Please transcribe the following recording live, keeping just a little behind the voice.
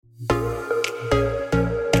Hey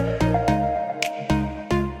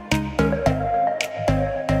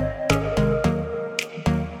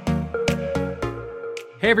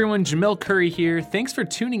everyone, Jamil Curry here. Thanks for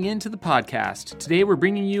tuning in to the podcast. Today we're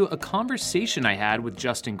bringing you a conversation I had with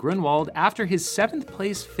Justin Grunwald after his 7th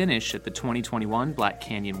place finish at the 2021 Black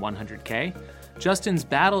Canyon 100K. Justin's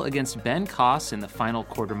battle against Ben Koss in the final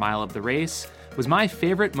quarter mile of the race was my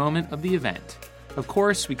favorite moment of the event. Of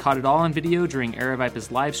course, we caught it all on video during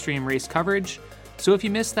Aravaipa's live stream race coverage, so if you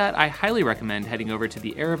missed that, I highly recommend heading over to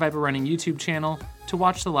the Aravaipa Running YouTube channel to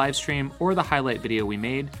watch the live stream or the highlight video we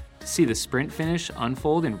made to see the sprint finish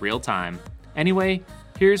unfold in real time. Anyway,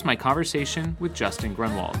 here's my conversation with Justin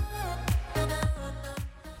Grunwald.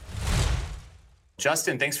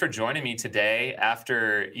 Justin, thanks for joining me today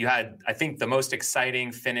after you had, I think, the most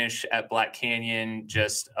exciting finish at Black Canyon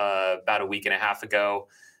just about a week and a half ago.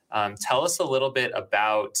 Tell us a little bit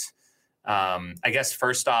about, I guess,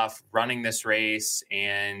 first off, running this race.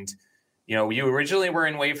 And, you know, you originally were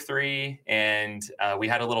in Wave 3 and we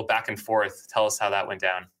had a little back and forth. Tell us how that went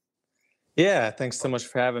down. Yeah, thanks so much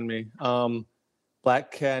for having me.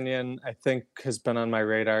 Black Canyon, I think, has been on my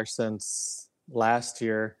radar since last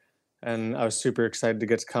year, and I was super excited to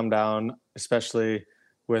get to come down, especially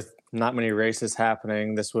with not many races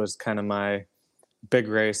happening. This was kind of my big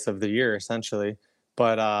race of the year, essentially.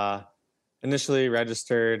 But initially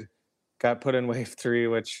registered, got put in Wave 3,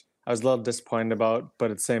 which I was a little disappointed about, but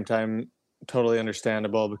at the same time, totally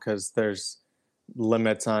understandable because there's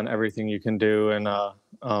limits on everything you can do in a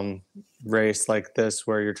race like this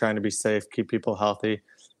where you're trying to be safe, keep people healthy.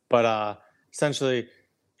 But essentially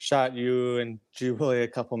shot you and Jubilee a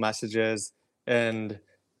couple messages and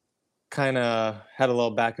kind of had a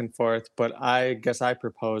little back and forth. But I guess I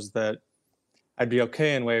proposed that I'd be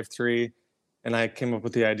okay in Wave 3. And I came up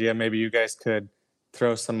with the idea maybe you guys could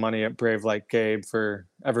throw some money at Brave Like Gabe for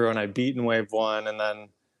everyone I beat in Wave 1. And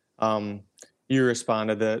then you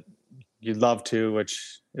responded that you'd love to,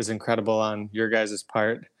 which is incredible on your guys'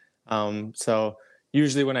 part. So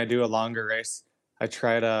usually when I do a longer race, I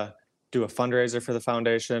try to do a fundraiser for the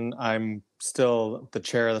foundation. I'm still the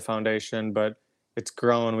chair of the foundation, but it's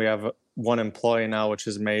grown. We have one employee now, which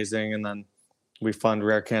is amazing. And then we fund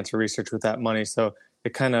rare cancer research with that money. So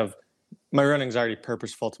it kind of, my running's already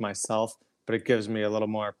purposeful to myself, but it gives me a little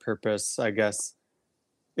more purpose, I guess,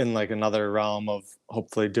 in like another realm of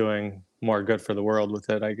hopefully doing more good for the world with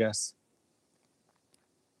it, I guess.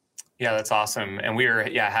 Yeah, that's awesome. And we were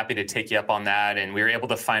happy to take you up on that. And we were able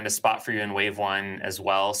to find a spot for you in Wave 1 as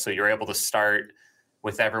well. So you're able to start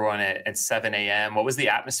with everyone at 7 a.m. What was the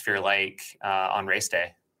atmosphere like on race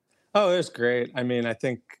day? Oh, it was great. I mean, I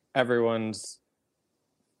think everyone's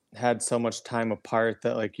had so much time apart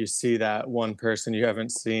that like you see that one person you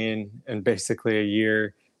haven't seen in basically a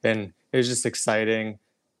year. And it was just exciting.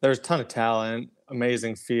 There was a ton of talent,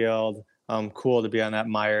 amazing field, cool to be on that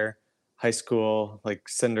Meyer high school, like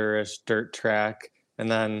cinderish dirt track.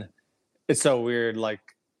 And then it's so weird, like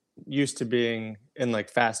used to being in like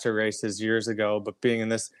faster races years ago, but being in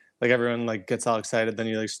this, like everyone like gets all excited. Then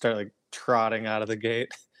you like start like trotting out of the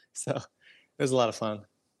gate. So it was a lot of fun.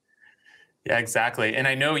 Yeah, exactly. And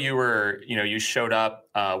I know you showed up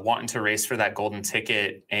wanting to race for that golden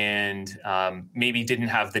ticket and maybe didn't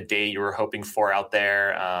have the day you were hoping for out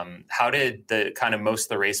there. How did the kind of most of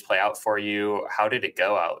the race play out for you? How did it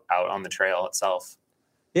go out on the trail itself?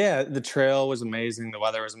 Yeah, the trail was amazing. The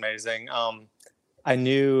weather was amazing. I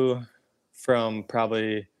knew from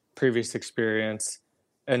probably previous experience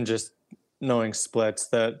and just knowing splits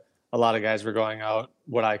that a lot of guys were going out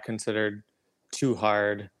what I considered too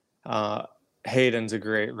hard. Hayden's a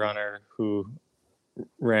great runner who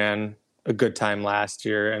ran a good time last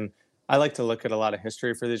year. And I like to look at a lot of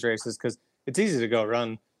history for these races because it's easy to go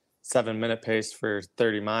run 7-minute pace for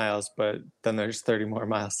 30 miles, but then there's 30 more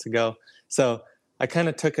miles to go. So I kind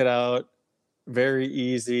of took it out very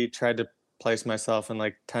easy, tried to place myself in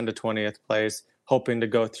like 10 to 20th place, hoping to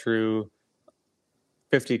go through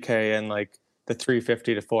 50K in like the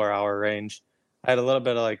 350 to 4 hour range. I had a little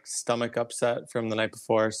bit of like stomach upset from the night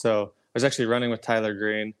before. So I was actually running with Tyler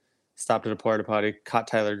Green, stopped at a porta potty, caught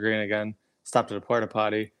Tyler Green again, stopped at a porta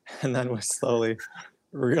potty, and then was slowly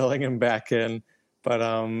reeling him back in. But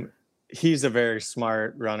he's a very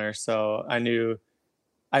smart runner. So I knew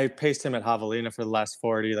I paced him at Javelina for the last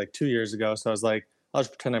 40, like 2 years ago. So I was like, I'll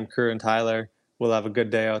just pretend I'm crewing Tyler. We'll have a good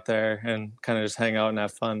day out there and kind of just hang out and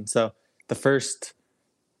have fun. So the first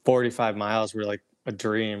 45 miles were like a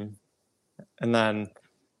dream. And then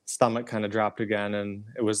stomach kind of dropped again, and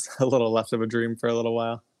it was a little less of a dream for a little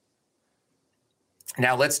while.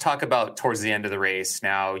 Now let's talk about towards the end of the race.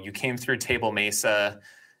 Now you came through Table Mesa,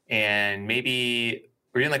 and maybe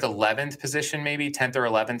were you in like 11th position, maybe 10th or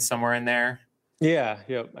 11th, somewhere in there? Yeah,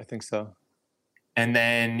 yep, I think so. And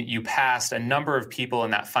then you passed a number of people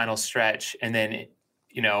in that final stretch. And then,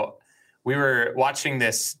 we were watching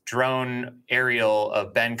this drone aerial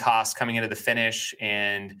of Ben Koss coming into the finish,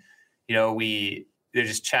 and, they're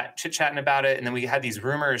just chit-chatting about it. And then we had these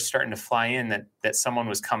rumors starting to fly in that someone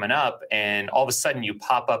was coming up, and all of a sudden you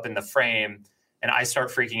pop up in the frame and I start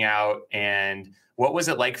freaking out. And what was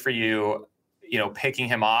it like for you, picking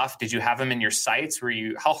him off? Did you have him in your sights?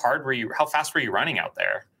 How fast were you running out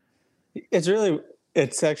there?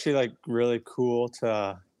 It's actually like really cool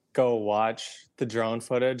to go watch the drone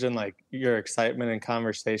footage and like your excitement and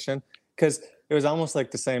conversation. Cause it was almost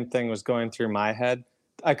like the same thing was going through my head.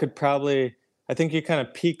 I think you kind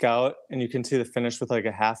of peek out and you can see the finish with like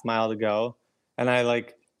a half mile to go. And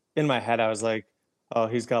in my head, I was like, oh,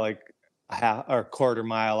 he's got like a half or a quarter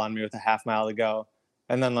mile on me with a half mile to go.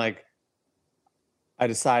 And then like, I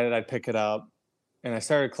decided I'd pick it up and I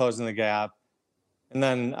started closing the gap. And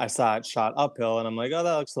then I saw it shot uphill and I'm like, oh,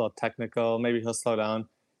 that looks a little technical. Maybe he'll slow down.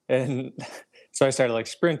 And so I started like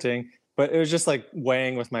sprinting, but it was just like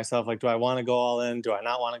weighing with myself. Like, do I want to go all in? Do I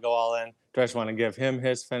not want to go all in? Do I just want to give him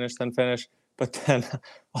his finish, then finish? But then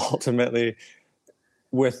ultimately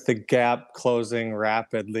with the gap closing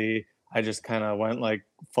rapidly, I just kind of went like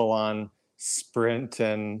full on sprint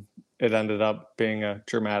and it ended up being a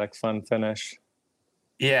dramatic, fun finish.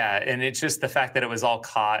 Yeah, and it's just the fact that it was all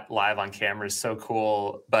caught live on camera is so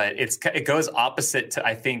cool. But it goes opposite to,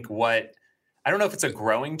 I think, I don't know if it's a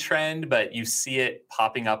growing trend, but you see it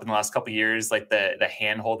popping up in the last couple of years, like the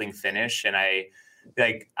hand holding finish. And I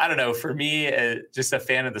don't know, for me, just a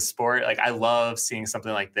fan of the sport, like I love seeing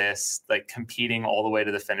something like this, like competing all the way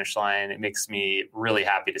to the finish line. It makes me really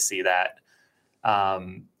happy to see that.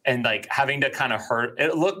 And like having to kind of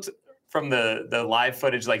it looked from the live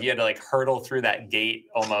footage like you had to like hurdle through that gate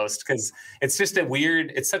almost, because it's just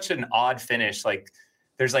it's such an odd finish. Like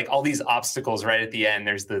there's like all these obstacles right at the end.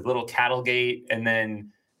 There's the little cattle gate, and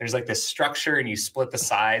then there's like this structure and you split the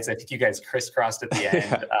sides. I think you guys crisscrossed at the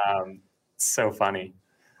end. So funny.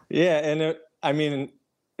 Yeah. And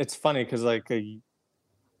it's funny because like a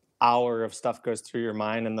hour of stuff goes through your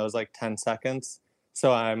mind in those like 10 seconds.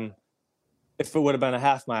 So if it would have been a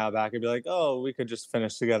half mile back, I'd be like, oh, we could just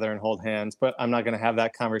finish together and hold hands, but I'm not going to have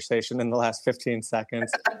that conversation in the last 15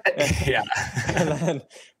 seconds. Yeah. And then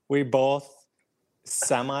we both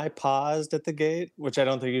semi-paused at the gate, which I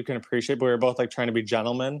don't think you can appreciate, but we were both like trying to be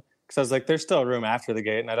gentlemen. Cause I was like, there's still room after the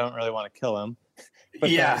gate and I don't really want to kill him. But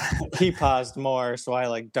yeah, he paused more, so I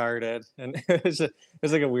like darted, and it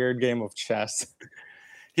was like a weird game of chess.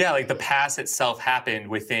 Yeah, like the pass itself happened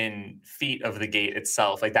within feet of the gate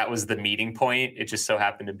itself. Like that was the meeting point. It just so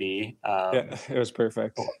happened to be. Yeah, it was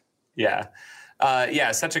perfect. Yeah,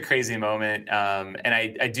 such a crazy moment. And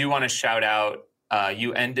I do want to shout out. I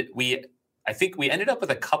think we ended up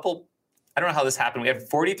with a couple. I don't know how this happened. We had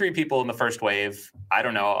 43 people in the first wave. I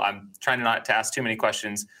don't know. I'm trying not to ask too many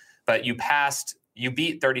questions, but you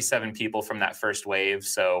beat 37 people from that first wave.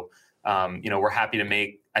 So, we're happy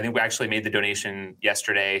to I think we actually made the donation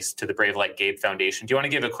yesterday to the Brave Like Gabe Foundation. Do you want to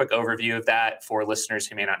give a quick overview of that for listeners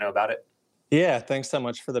who may not know about it? Yeah, thanks so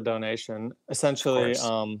much for the donation. Essentially,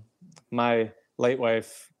 my late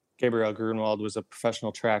wife, Gabrielle Grunwald, was a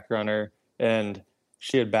professional track runner, and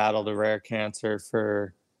she had battled a rare cancer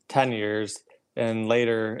for 10 years. And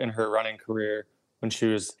later in her running career, when she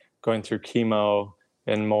was going through chemo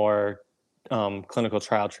and more clinical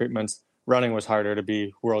trial treatments, running was harder to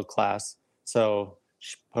be world class. So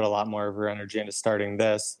she put a lot more of her energy into starting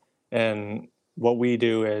this. And what we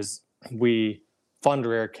do is we fund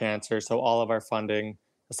rare cancer. So all of our funding,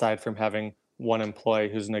 aside from having one employee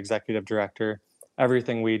who's an executive director,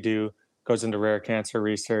 everything we do goes into rare cancer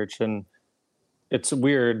research. And it's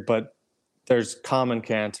weird, but there's common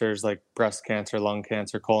cancers like breast cancer, lung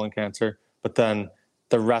cancer, colon cancer, but then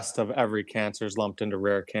the rest of every cancer is lumped into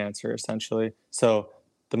rare cancer, essentially. So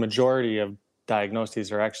the majority of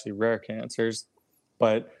diagnoses are actually rare cancers,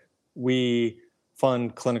 but we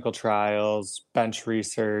fund clinical trials, bench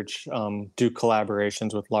research, do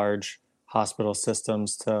collaborations with large hospital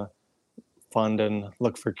systems to fund and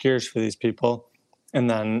look for cures for these people. And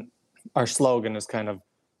then our slogan is kind of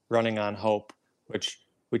running on hope, which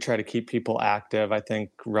we try to keep people active. I think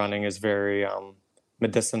running is very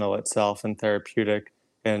medicinal itself and therapeutic.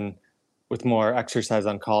 And with more exercise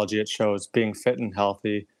oncology, it shows being fit and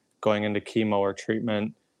healthy, going into chemo or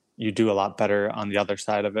treatment, you do a lot better on the other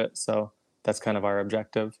side of it. So that's kind of our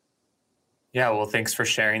objective. Yeah, well, thanks for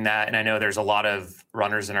sharing that. And I know there's a lot of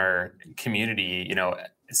runners in our community.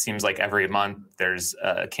 It seems like every month there's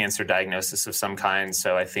a cancer diagnosis of some kind.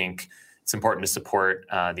 So I think it's important to support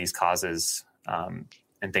these causes. And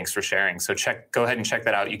thanks for sharing. So go ahead and check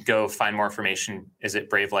that out. You can go find more information. Is it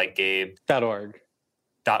bravelightgabe.org?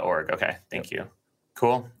 Okay, thank you.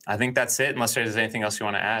 Cool. I think that's it, unless there's anything else you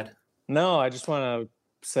want to add. No, I just want to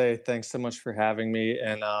say thanks so much for having me.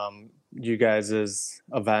 And you guys'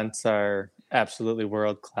 events are absolutely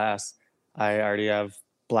world class. I already have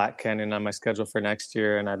Black Canyon on my schedule for next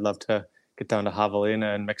year, and I'd love to get down to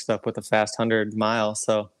Javelina and mixed up with a fast 100 mile.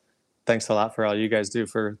 So thanks a lot for all you guys do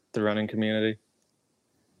for the running community.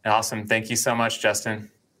 Awesome. Thank you so much, Justin.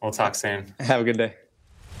 We'll talk soon. Have a good day.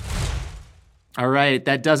 All right,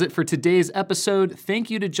 that does it for today's episode. Thank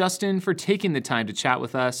you to Justin for taking the time to chat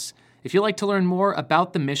with us. If you'd like to learn more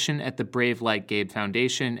about the mission at the Brave Like Gabe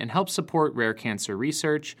Foundation and help support rare cancer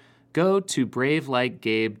research, go to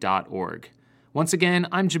bravelightgabe.org. Once again,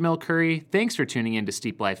 I'm Jamil Curry. Thanks for tuning in to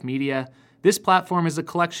Steep Life Media. This platform is a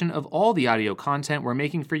collection of all the audio content we're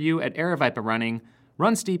making for you at Aravaipa Running,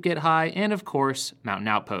 Run Steep, Get High, and of course, Mountain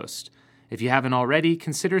Outpost. If you haven't already,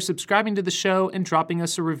 consider subscribing to the show and dropping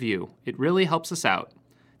us a review. It really helps us out.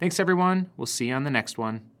 Thanks, everyone. We'll see you on the next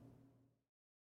one.